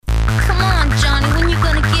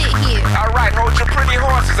Alright, hold your pretty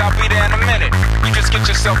horses, I'll be there in a minute. You just get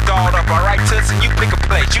yourself dolled up, alright, Toots? And you pick a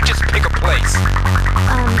place, you just pick a place.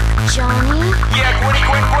 Johnny? Yeah, Gwen.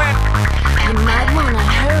 You might wanna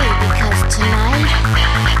hurry because tonight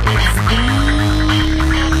is the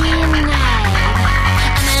night.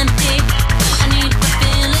 I'm empty, I need the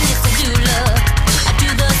feeling, yes I do love. I do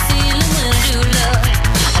the feeling when I do love.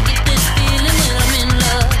 I get this feeling when I'm in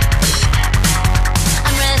love.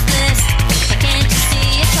 I'm restless, but can't you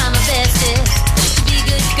see I try my bestest to be a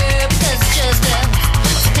good girl because it's just us.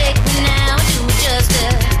 So take me now and do it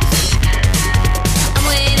justice. I'm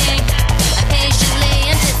waiting, I'm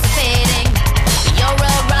patiently anticipating your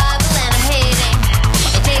arrival and I'm hating.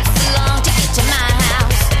 It takes too long to get to my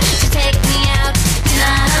house, so take me out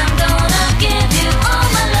tonight. I'm gonna give you all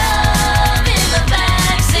my love in the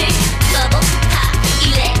backseat. Bubble pop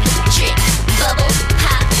electric, bubble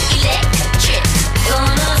pop electric.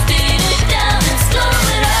 Gonna speed it down and slow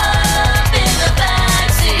it up in the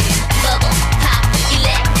backseat. Bubble pop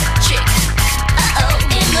electric,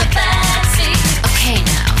 in the backseat. Okay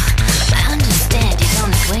now, I understand he's on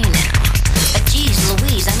his way now, but geez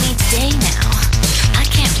Louise, I mean today now. I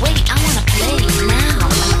can't wait, I wanna play now.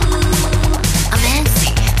 I'm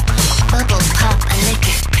antsy, bubble pop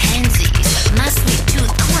electric pansies. My sweet tooth,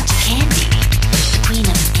 I want your candy. The Queen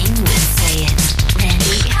of England would say it,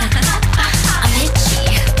 Randy. I'm itchy,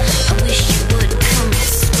 I wish you would come and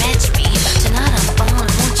scratch me. Tonight I'm on,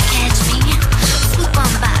 won't you catch me? Swoop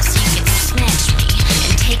on by so you can snatch me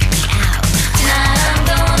and take me out. Tonight I'm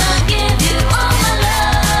gonna give you all my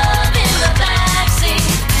love in the backseat.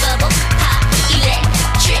 Bubble pop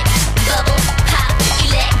electric, bubble pop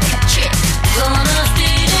electric. Gonna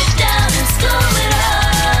speed it down and slow it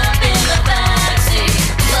up in the backseat.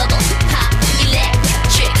 Bubble pop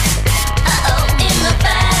electric, in the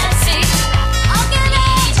backseat.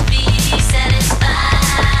 Need to be satisfied.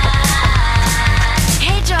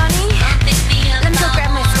 Hey, Johnny. Pick me up, Let me go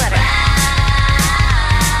grab my sweater.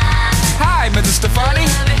 Hi, Mrs. Stefani.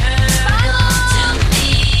 to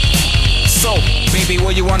me. So, baby,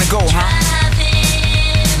 where you wanna go, huh?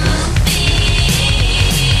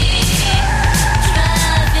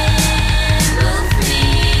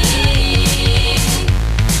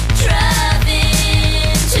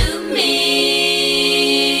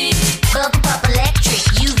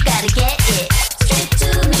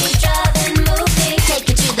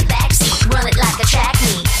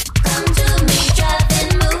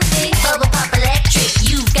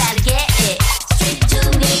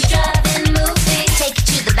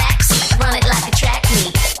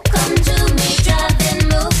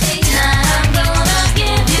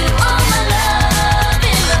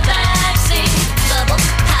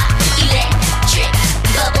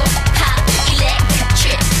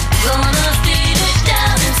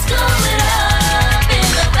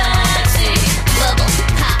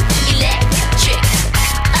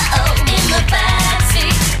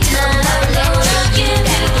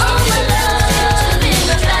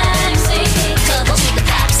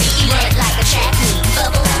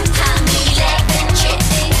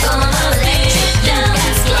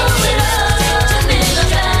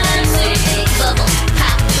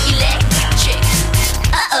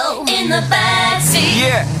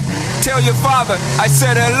 Yeah, tell your father I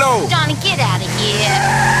said hello. Johnny, get out of here.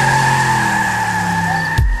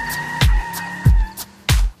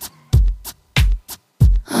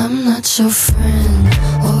 I'm not your friend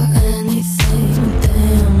or anything,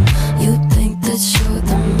 damn. You think that you're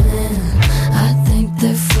the man, I think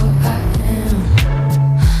therefore I am.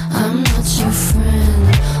 I'm not your friend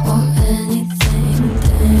or anything,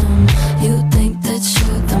 damn. You think that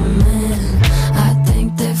you're the man, I think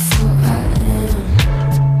therefore I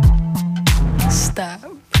am. Stop.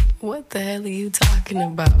 What the hell are you talking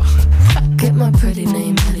about? Get my pretty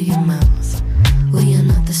name out of your mouth. We are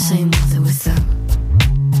not the same with or without.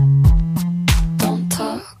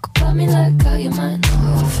 Talk about me like how you might know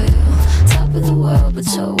how I feel. Top of the world, but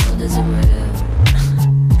your world isn't real.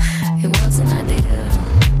 It wasn't ideal.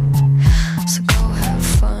 So go have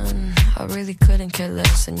fun. I really couldn't care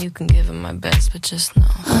less, and you can give it my best, but just know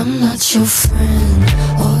I'm not your friend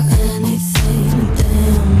or anything,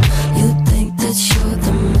 damn. You think that you're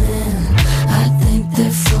the man, I think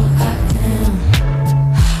therefore I am.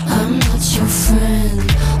 I'm not your friend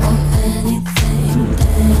or anything,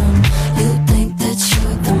 damn. You think that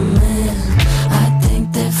you're the man, I think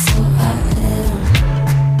therefore I am.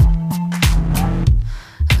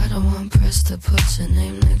 I don't want press to put your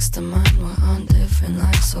name next to mine. We're on different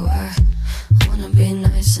lines, so I wanna be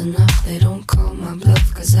nice enough. They don't call my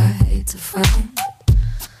bluff, cause I hate to find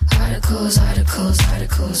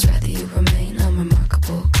articles, rather you remain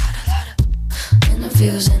unremarkable. Got a lot of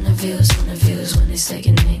interviews interviews, when they say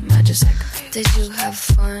your name, I just echo. Did you have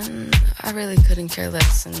fun? I really couldn't care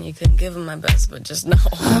less, and you couldn't give them my best, but just know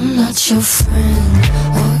I'm not your friend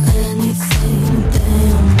or anything.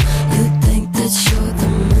 Damn, you think that you're the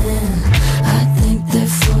man. I think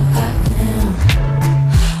therefore I am.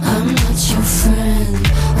 I'm not your friend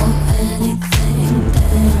or anything.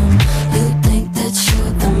 Damn, you think that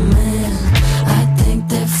you're the man. I think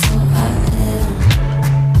therefore I am.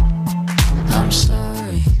 I'm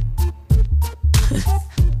sorry.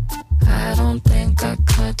 I don't think I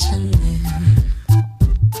caught your name.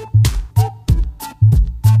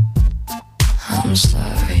 I'm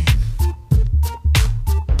sorry.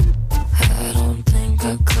 I don't think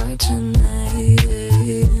I caught your name.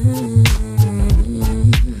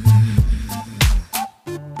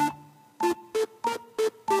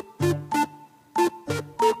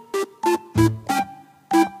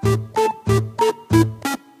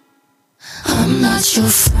 I'm not your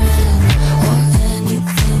friend or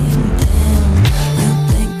anything. Damn, you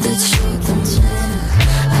think that you're the man.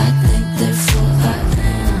 I think therefore I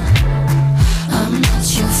am. I'm not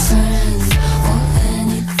your friend or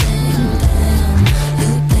anything. Damn,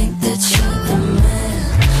 you think that you're the man.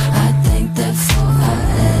 I think therefore I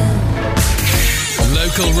am.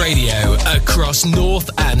 Local radio across North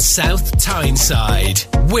and South Tyneside.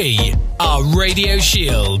 We are Radio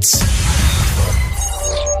Shields.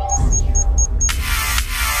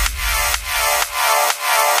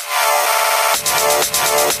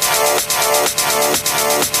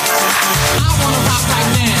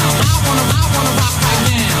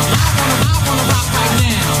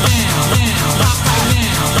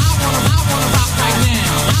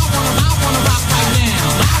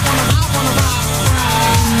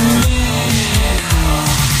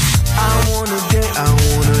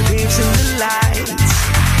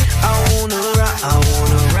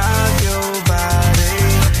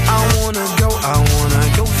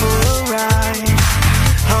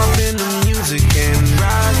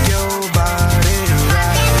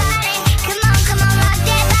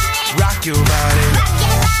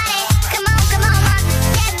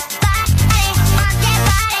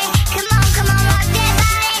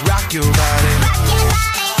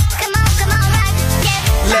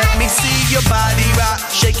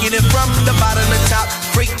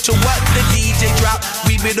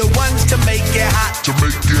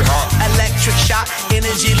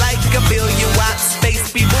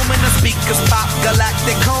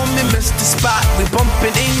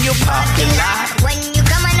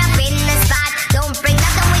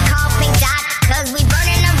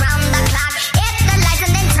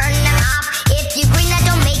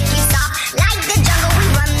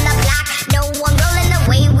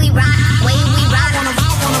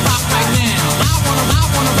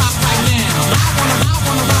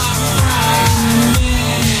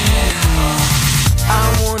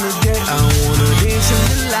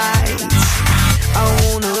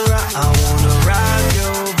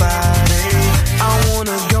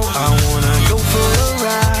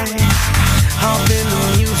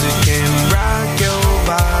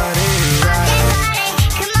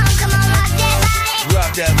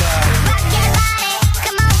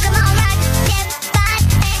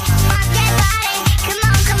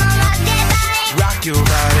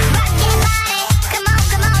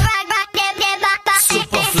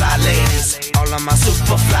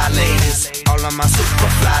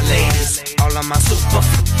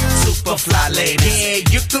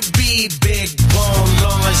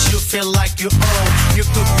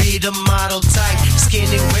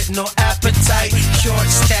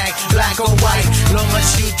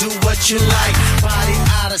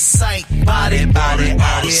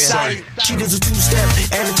 She does a two-step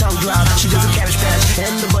and a tongue drop. She does a cabbage patch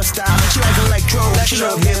and the bus stop. She like electro, she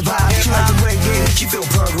love hip-hop. She like the reggae, she feel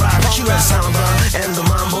punk rock. She loves samba and the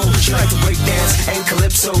mambo. She like to break dance and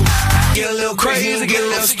calypso. Get a little crazy, get a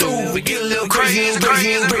little stupid, get a little crazy,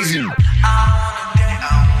 crazy, crazy. I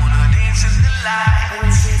wanna dance in the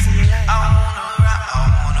lights. I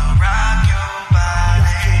wanna rock your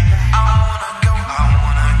body. I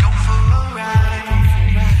wanna go for a ride.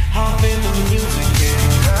 Hop in the music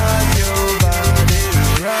and rock your body,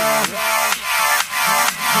 rock.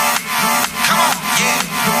 Come on, yeah.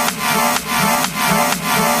 Rock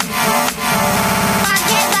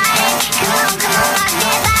your body, come on, rock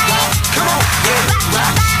your body. Come on, yeah.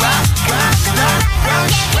 Rock, come on, rock your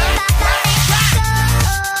body.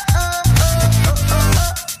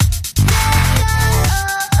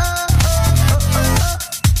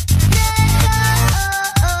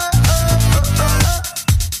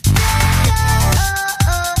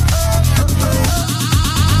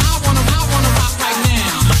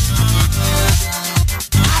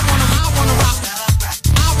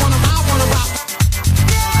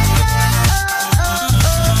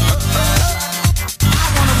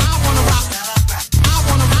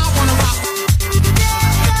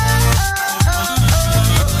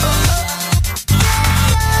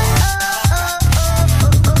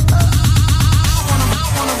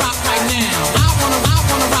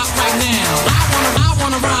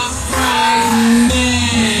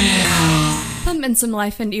 some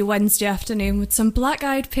life into your Wednesday afternoon with some Black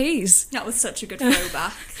Eyed Peas. That was such a good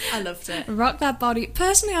throwback. I loved it. Rock That Body.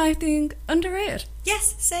 Personally, I think underrated.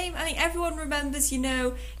 Yes, same. I think everyone remembers,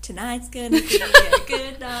 tonight's gonna be a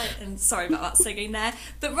good night. And sorry about that singing there.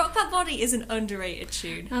 But Rock That Body is an underrated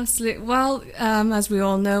tune. Absolutely. Well, as we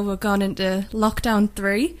all know, we're gone into lockdown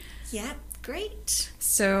 3. Yeah, great.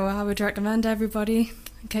 So I would recommend everybody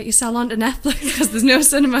get yourself onto Netflix because there's no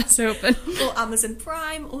cinemas open. Or Amazon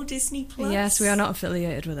Prime or Disney Plus. Yes, we are not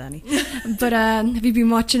affiliated with any. But have you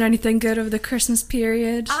been watching anything good over the Christmas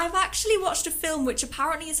period? I've actually watched a film which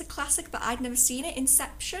apparently is a classic, but I'd never seen it,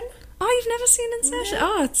 Inception. Oh, you've never seen Inception?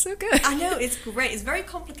 No. Oh, it's so good. I know, it's great. It's very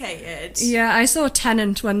complicated. Yeah, I saw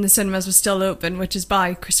Tenet when the cinemas were still open, which is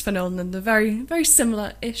by Christopher Nolan, and they're very, very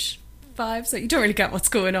similar-ish vibes. Like, you don't really get what's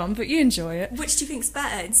going on, but you enjoy it. Which do you think's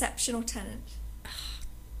better, Inception or Tenet?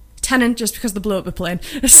 Tenet, just because the blow up the plane.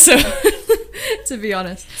 So, to be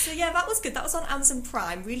honest. So yeah, that was good. That was on Amazon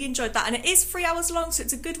Prime. Really enjoyed that. And it is 3 hours long, so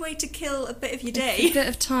it's a good way to kill a bit of your day. A bit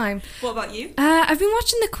of time. What about you? I've been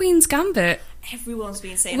watching The Queen's Gambit. Everyone's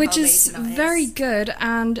been saying which how is amazing that very good,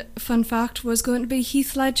 and fun fact, was going to be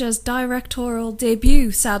Heath Ledger's directorial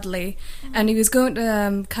debut, sadly, and he was going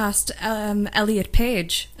to cast Elliot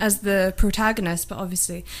Page as the protagonist, but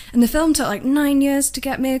obviously, and the film took like 9 years to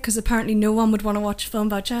get made because apparently no one would want to watch a film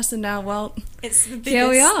about chess, and now, well, it's the here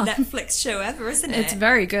we biggest are. Netflix show ever, isn't it? It's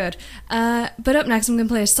very good. But up next, I'm going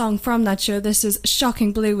to play a song from that show. This is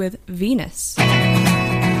Shocking Blue with Venus.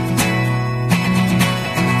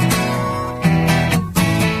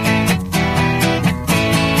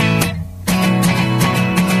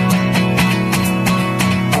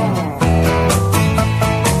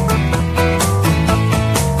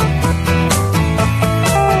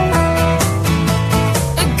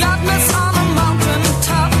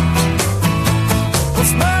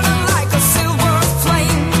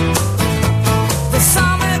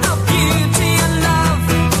 Summit of beauty and love.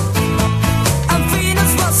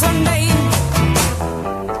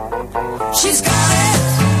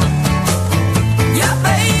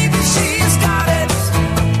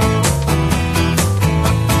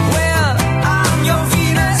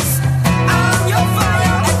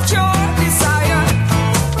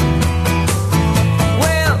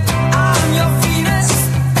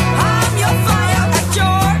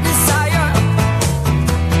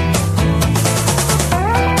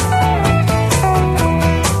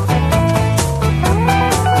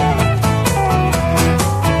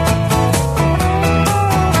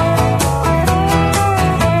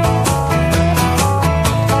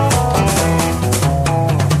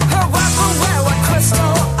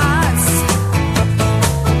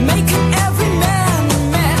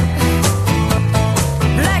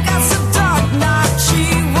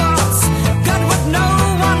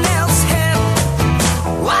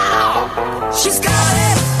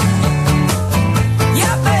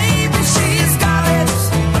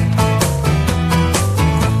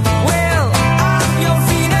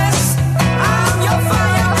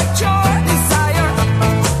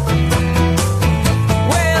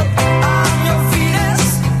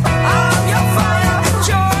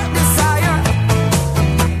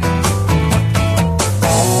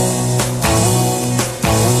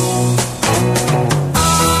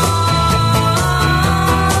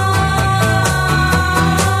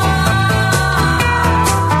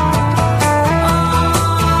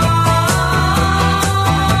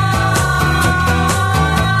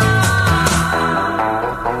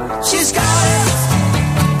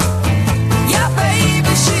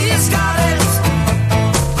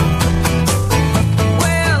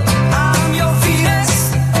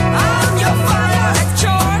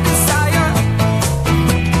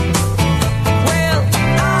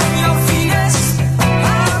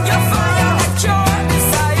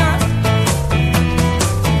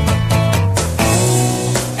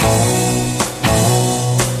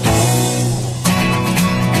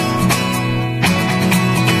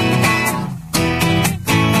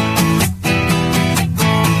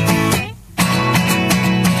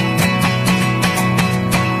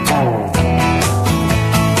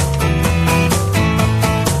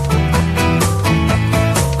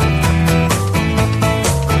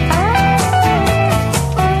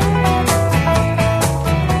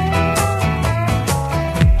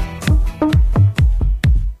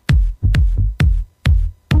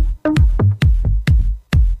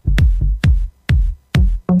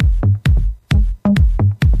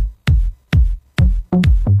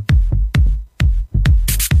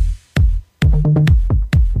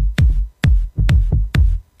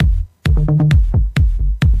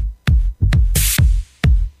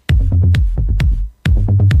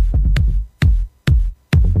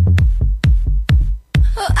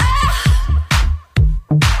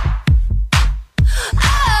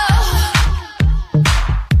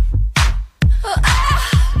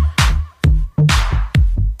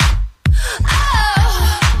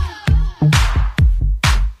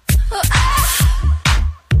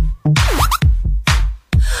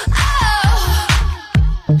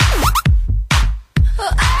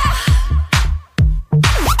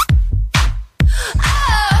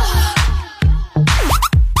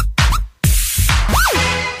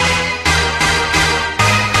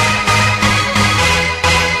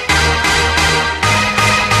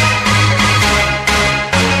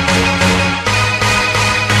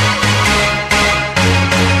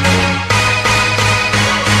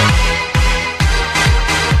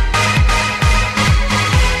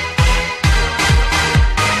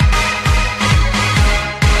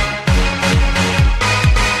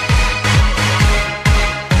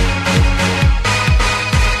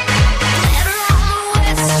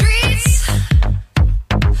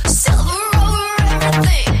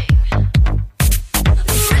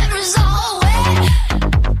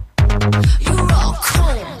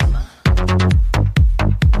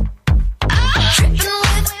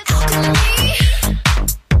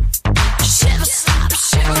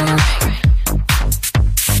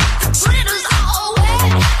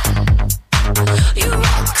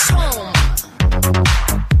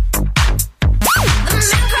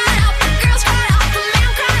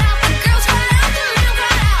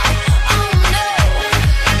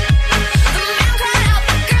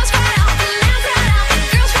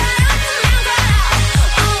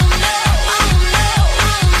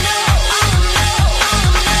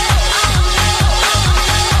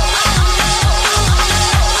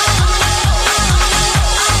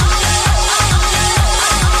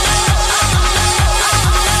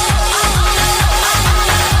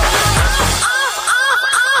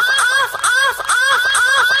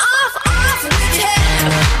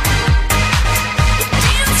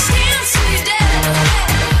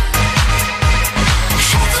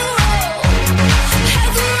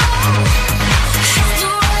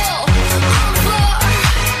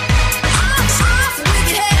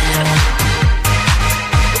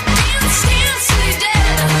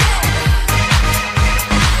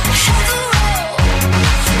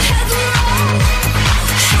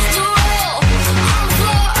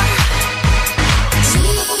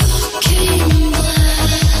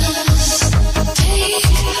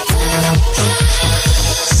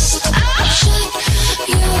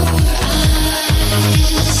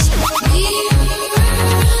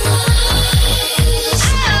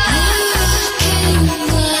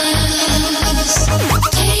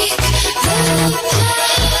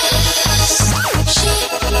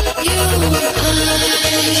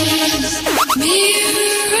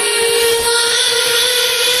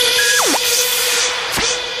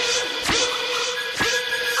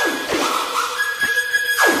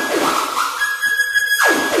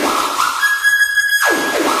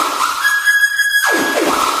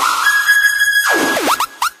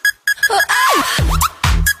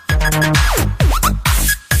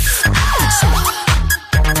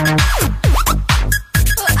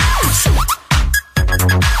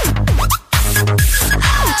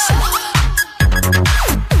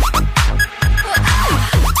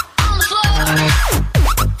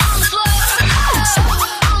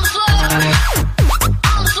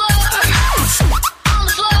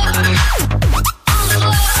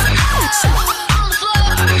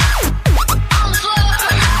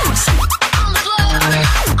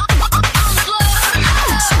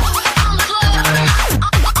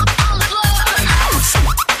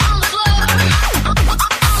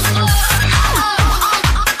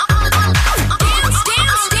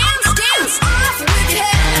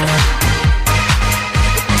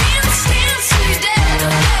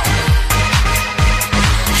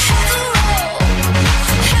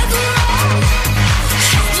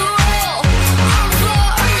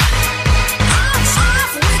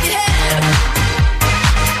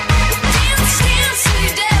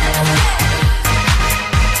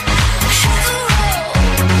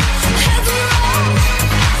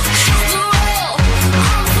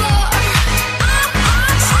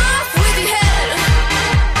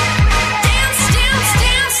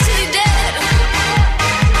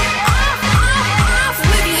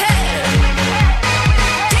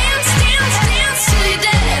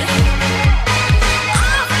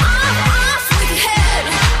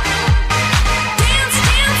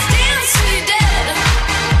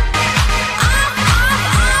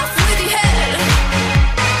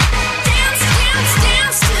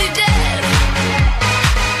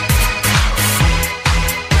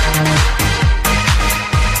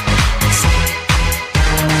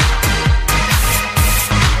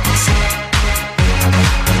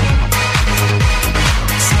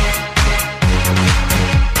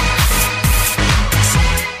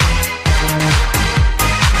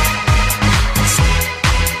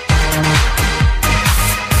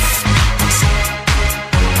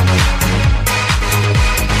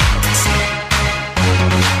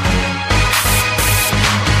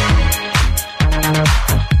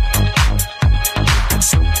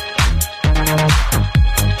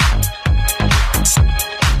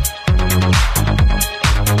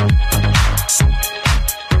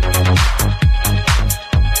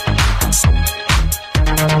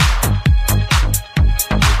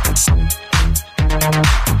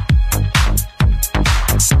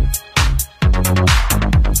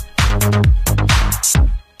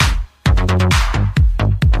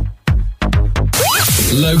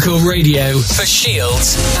 radio for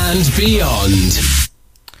Shields and beyond.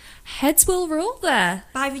 Heads will roll there.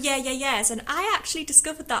 By the Yeah Yeah Yeahs, and I actually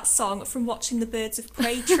discovered that song from watching the Birds of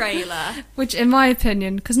Prey trailer. Which, in my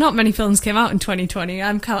opinion, because not many films came out in 2020,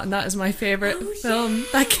 I'm counting that as my favourite film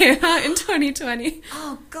that came out in 2020.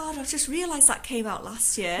 Oh God, I've just realised that came out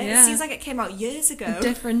last year. Yeah. It seems like it came out years ago.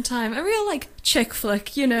 Different time. A real, like, chick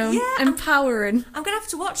flick, you know, Yeah, empowering. I'm going to have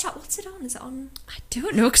to watch that. What's it on? Is it on? I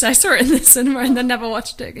don't know, because I saw it in the cinema and then never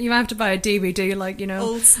watched it. You might have to buy a DVD, like, you know,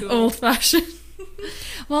 Old school. old-fashioned.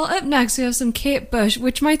 Well, up next we have some Kate Bush,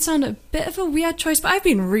 which might sound a bit of a weird choice, but I've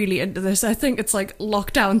been really into this. I think it's like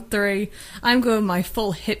Lockdown 3. I'm going my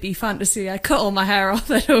full hippie fantasy. I cut all my hair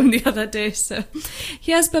off at home the other day, so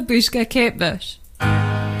here's Babushka Kate Bush.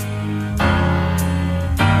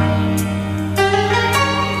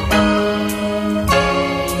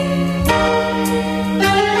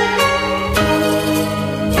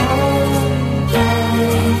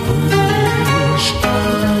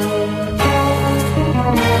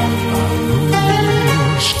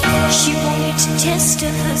 Test her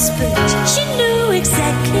husband, she knew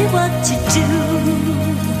exactly what to do.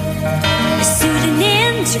 A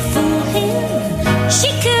pseudonym to fool him, she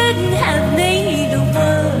couldn't have made a word.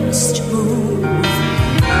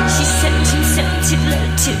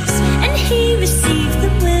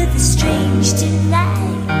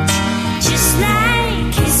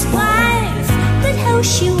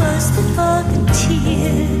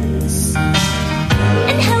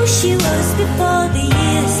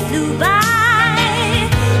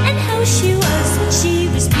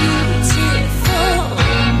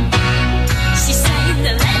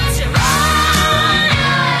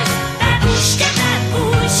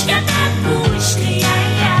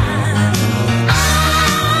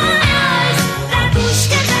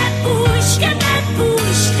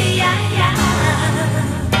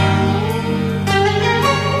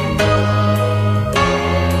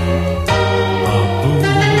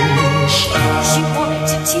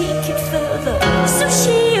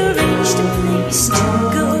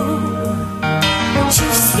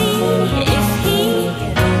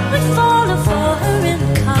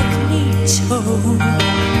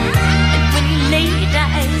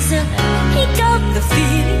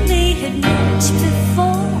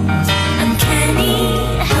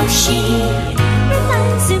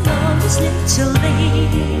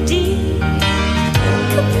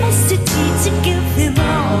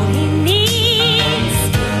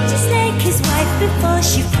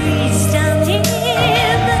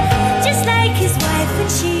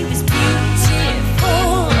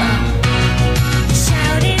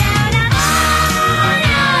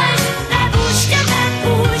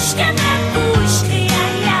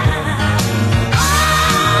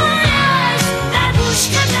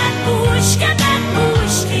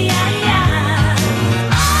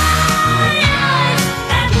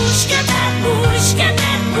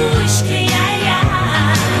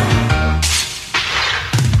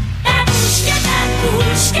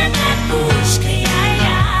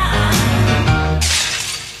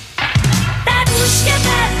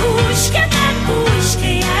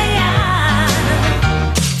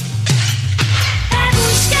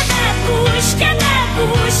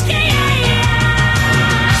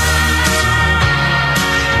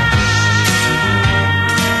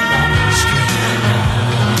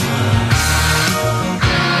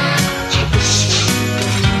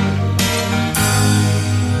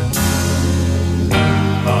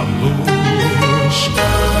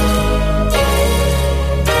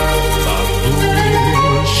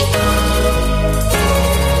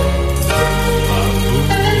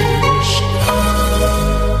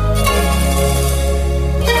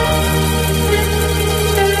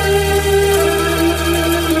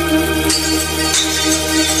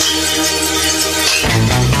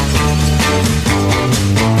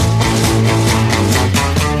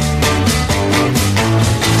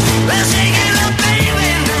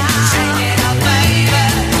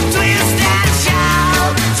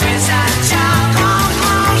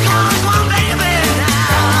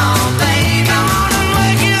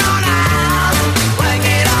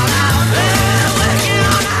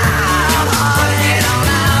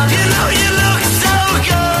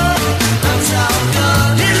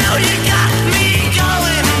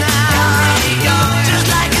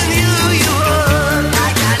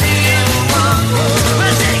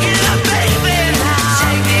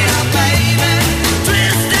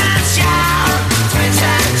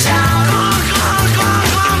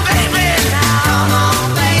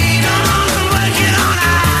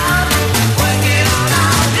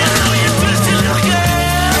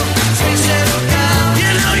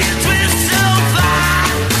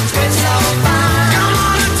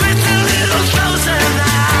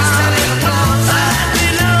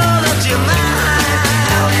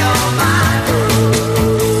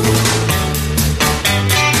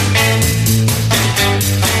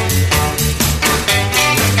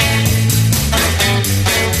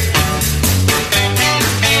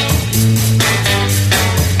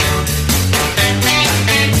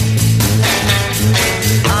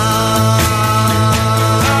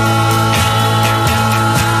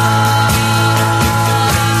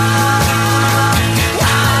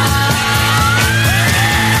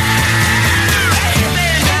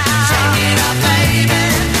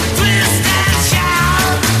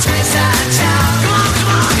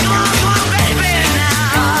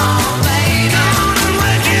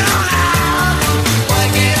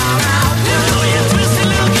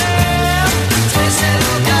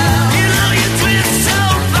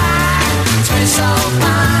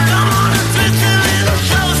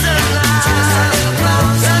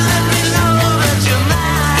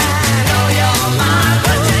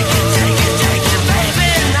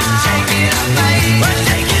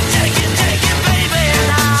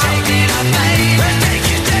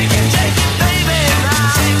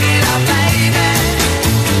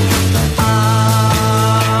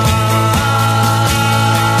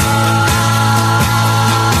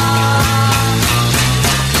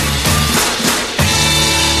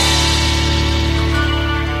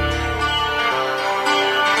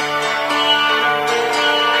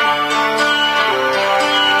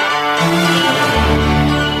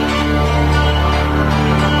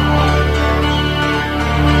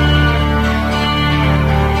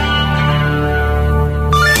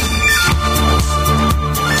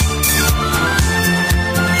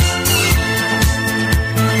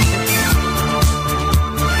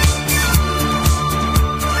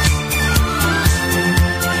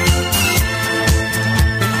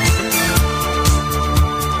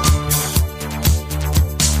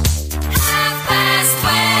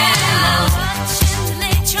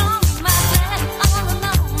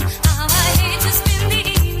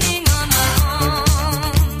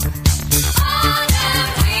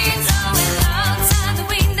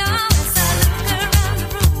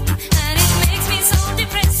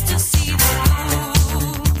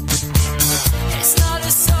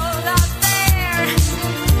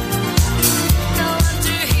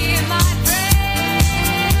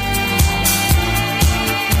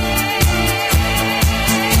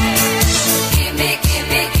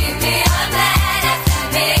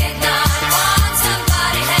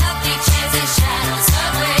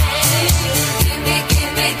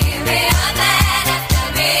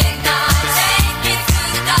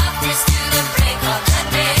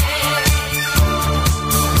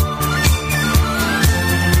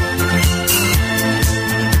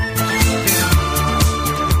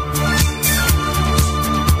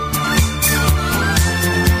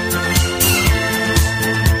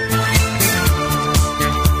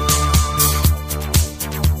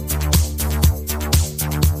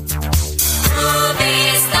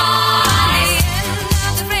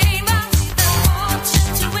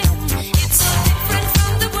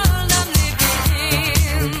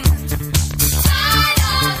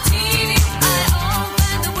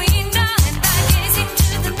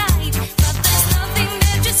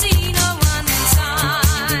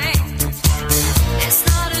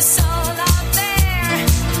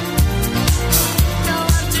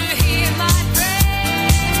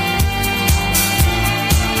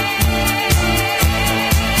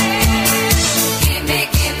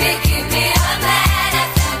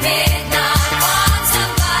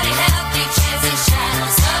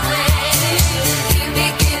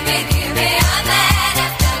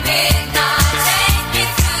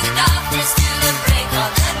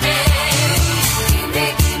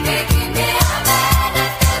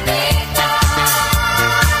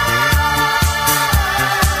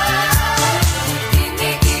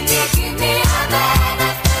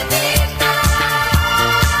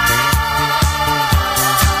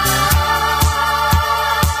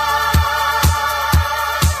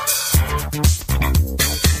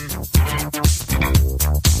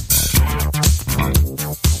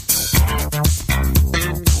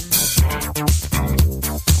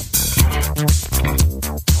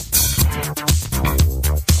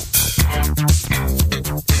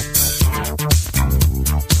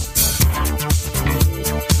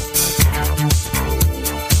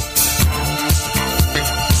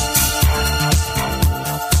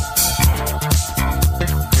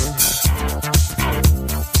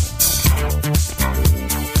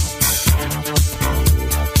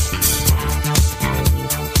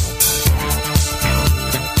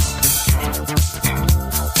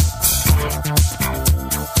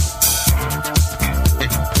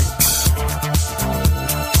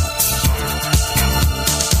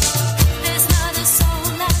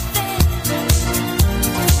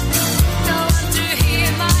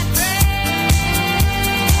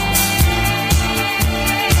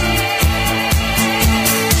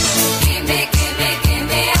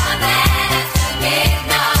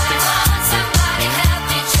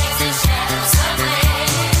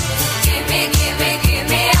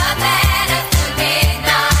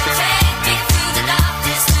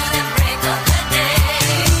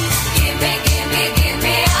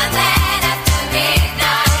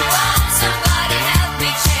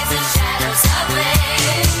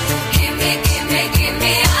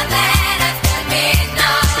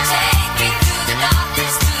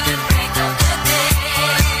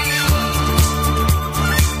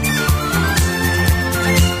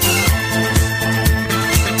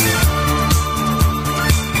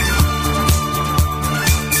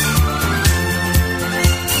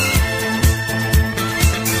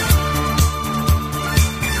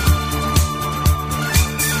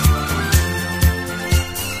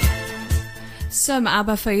 some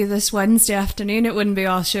ABBA for you this Wednesday afternoon. It wouldn't be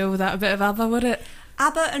our show without a bit of ABBA, would it?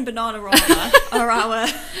 ABBA and Bananarama are our...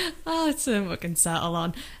 Oh, it's something we can settle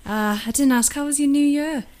on. I didn't ask, how was your New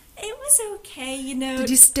Year? It was okay, you know. Did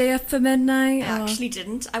you stay up for midnight? I actually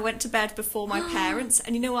didn't. I went to bed before my parents,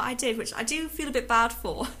 and you know what I did, which I do feel a bit bad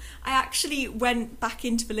for? I actually went back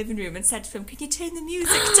into the living room and said to them, can you turn the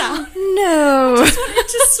music down? No. I just wanted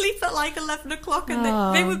to sleep at like 11 o'clock, and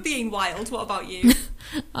they were being wild. What about you?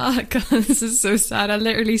 Oh God, this is so sad. I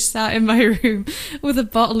literally sat in my room with a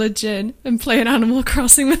bottle of gin and playing Animal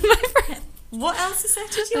Crossing with my friends. What else is there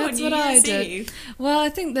to do on New Year's Eve? Well, I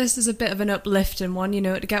think this is a bit of an uplifting one, you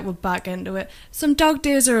know, to get back into it. Some Dog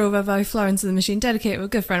Days Are Over by Florence and the Machine, dedicated to a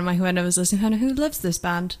good friend of mine who I know is listening, who loves this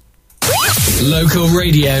band. Local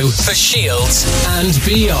radio for Shields and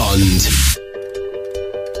beyond.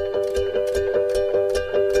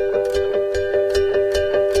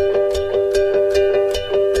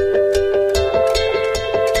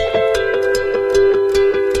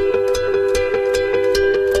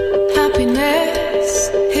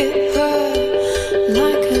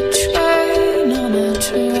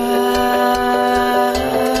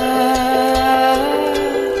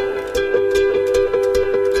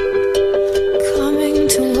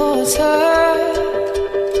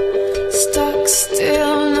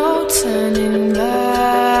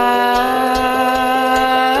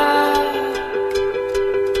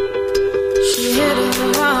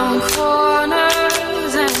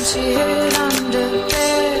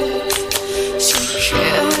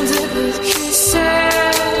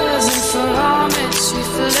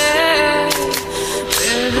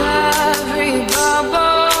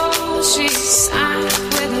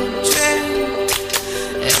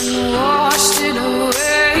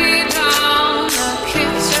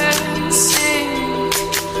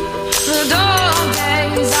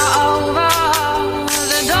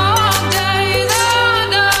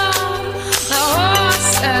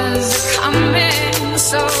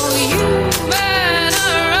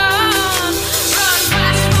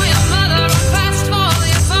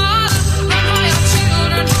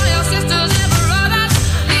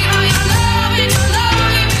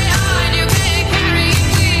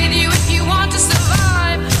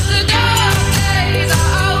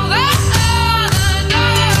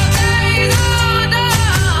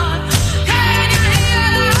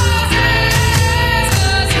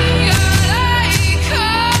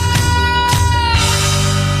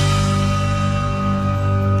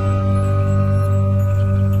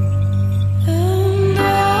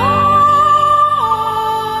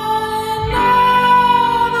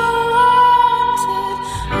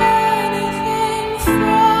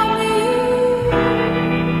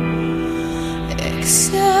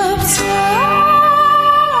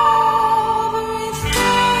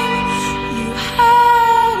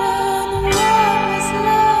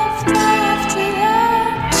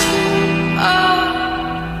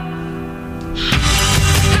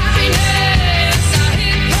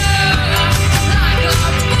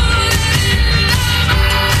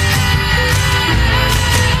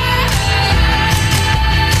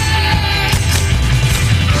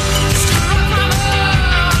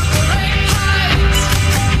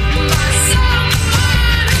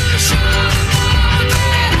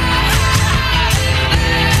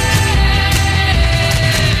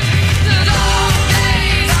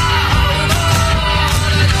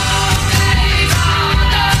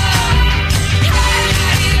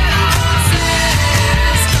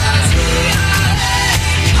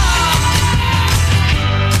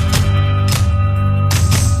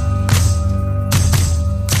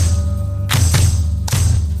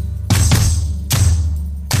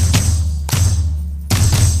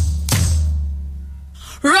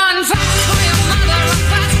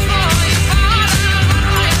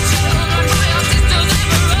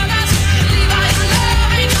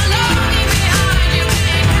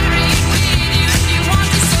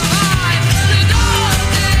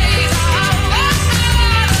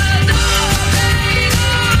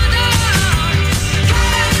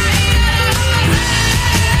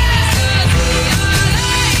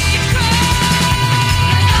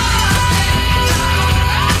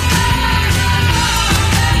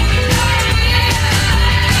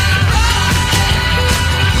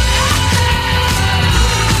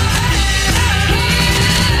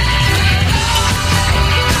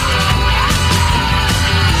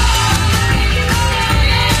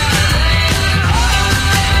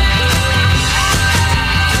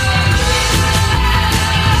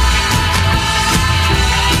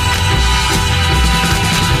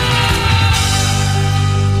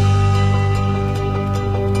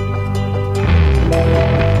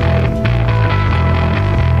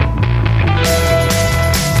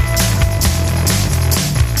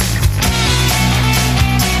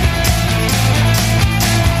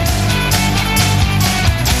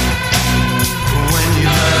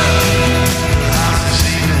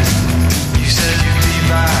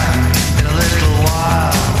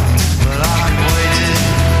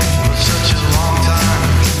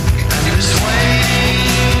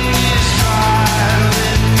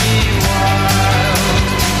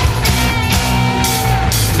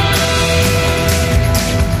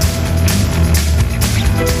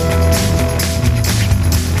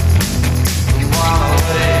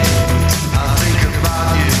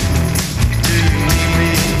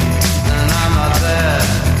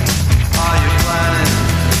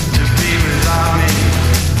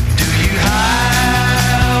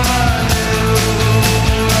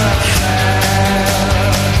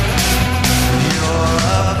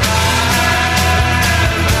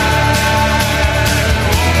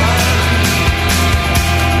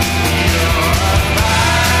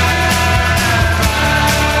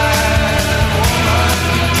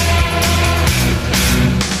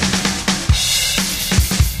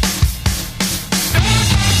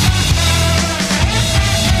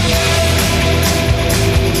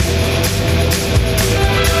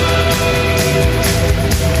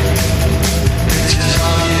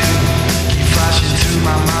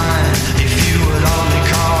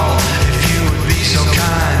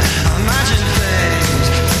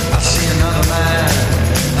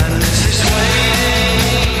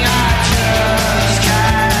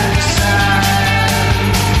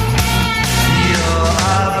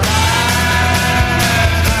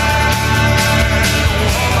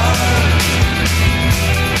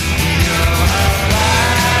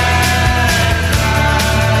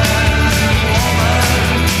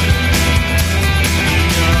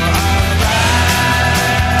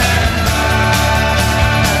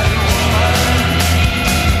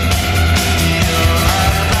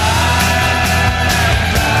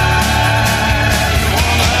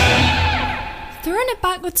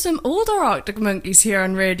 some older Arctic Monkeys here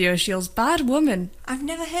on Radio Shields. Bad Woman. I've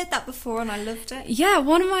never heard that before and I loved it. Yeah,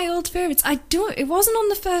 one of my old favourites. It wasn't on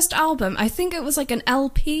the first album. I think it was like an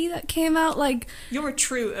LP that came out like... You're a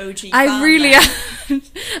true OG fan. I really am.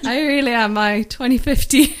 I really am. My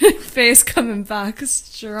 2015 face coming back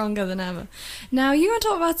stronger than ever. Now, you want to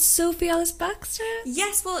talk about Sophie Ellis-Bextor?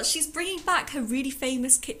 Yes, well, she's bringing back her really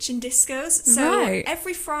famous kitchen discos. So Right.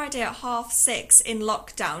 every Friday at 6:30 in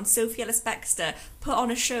lockdown, Sophie Ellis-Bextor put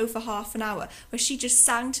on a show for half an hour where she just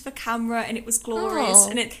sang to the camera and it was glorious. Oh.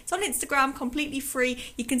 And it's on Instagram, completely free.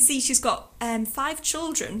 You can see she's got 5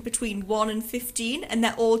 children between 1 and 15 and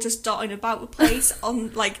they're all just dotting about the place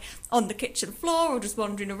on the kitchen floor or just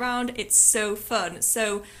wandering around. It's so fun.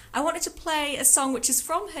 So I wanted to play a song which is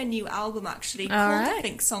from her new album actually, called right. I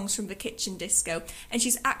think Songs from the Kitchen Disco, and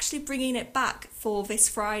she's actually bringing it back for this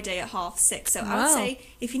Friday at 6:30. So I would Wow. say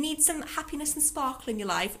if you need some happiness and sparkle in your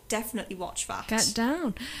life, definitely watch that. Get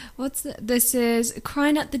down. This is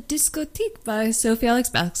Crying at the Discotheque by Sophie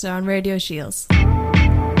Ellis-Bextor on Radio Shields.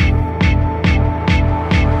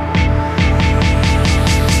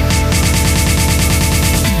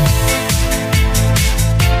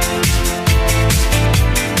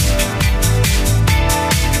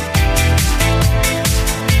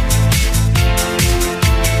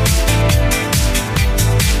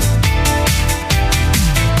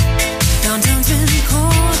 Downtown's been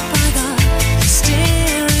caught by the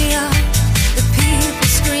hysteria. The people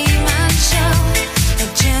scream and shout. A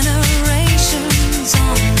generation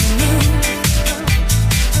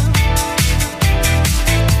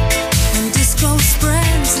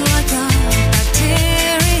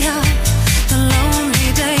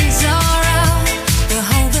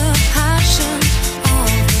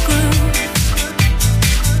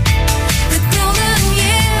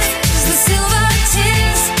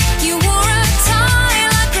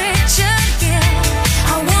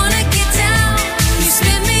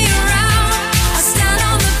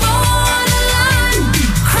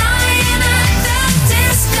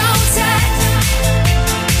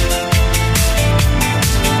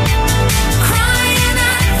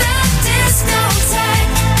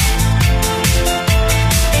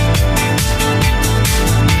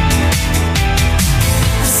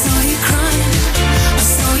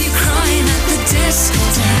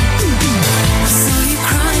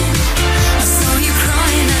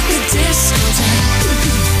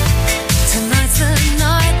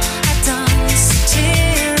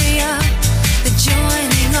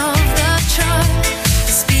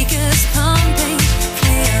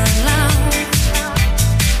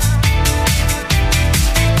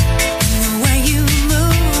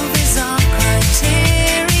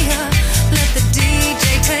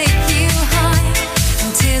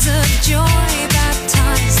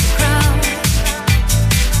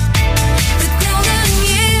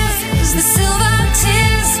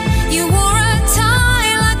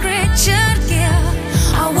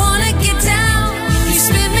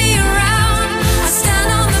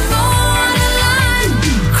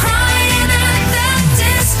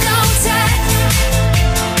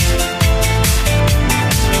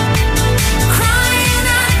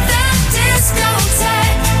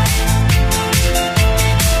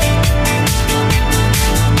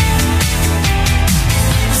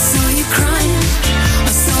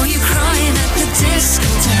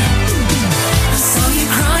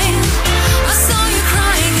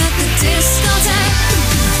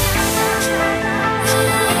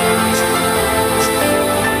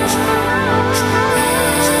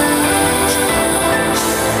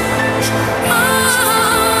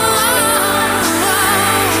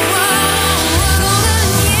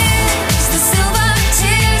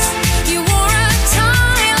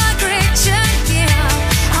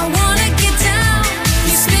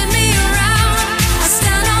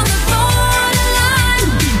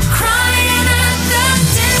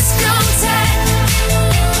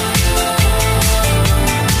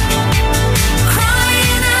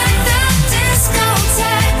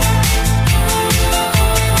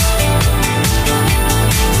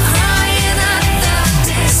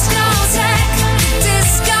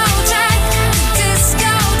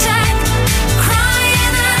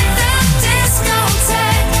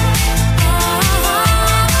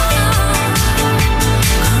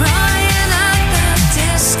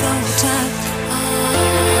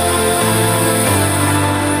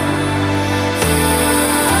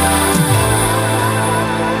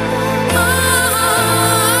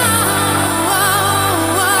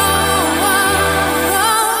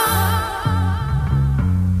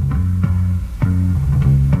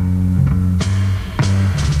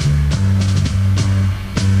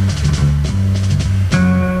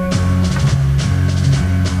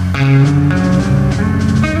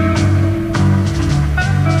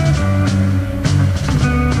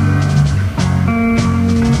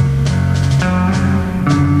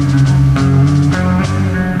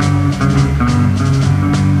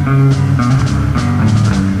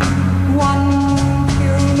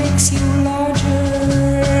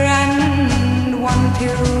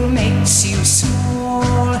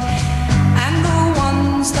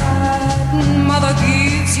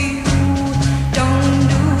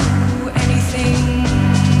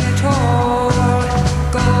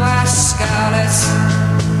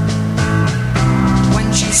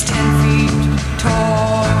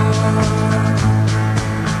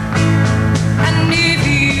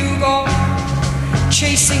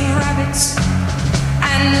chasing rabbits,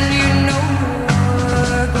 and you know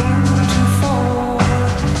you're going to fall.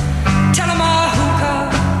 Tell 'em our hookah,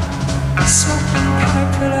 smoking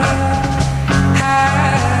caterpillar,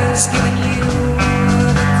 has given you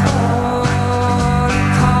the call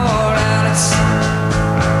Alice,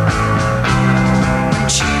 when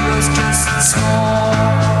she was just small.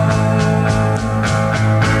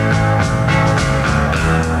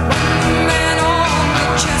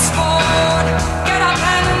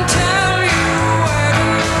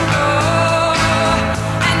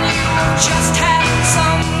 Just have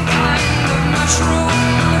some kind of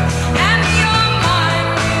mushroom, and your mind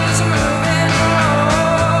is moving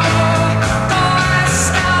Go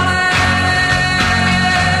ask Alice,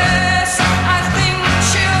 I think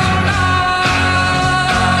she'll know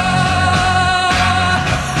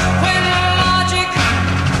when logic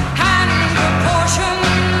and proportion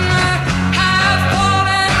have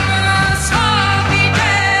fallen, sloppy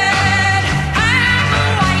dead, and the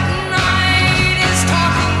white knight is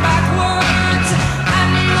talking backwards.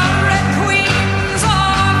 And the red queen's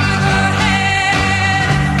over the head.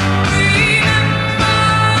 Remember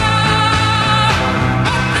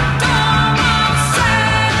what the Dormouse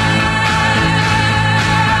said.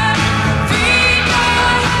 Feed your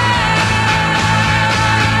head.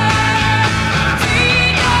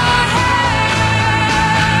 Feed your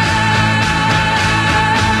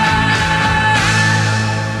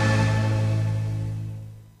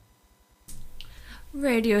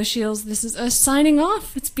Radio Shields, this is us signing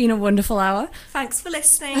off. It's been a wonderful hour. Thanks for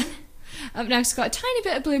listening. Up next, got a tiny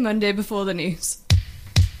bit of Blue Monday before the news.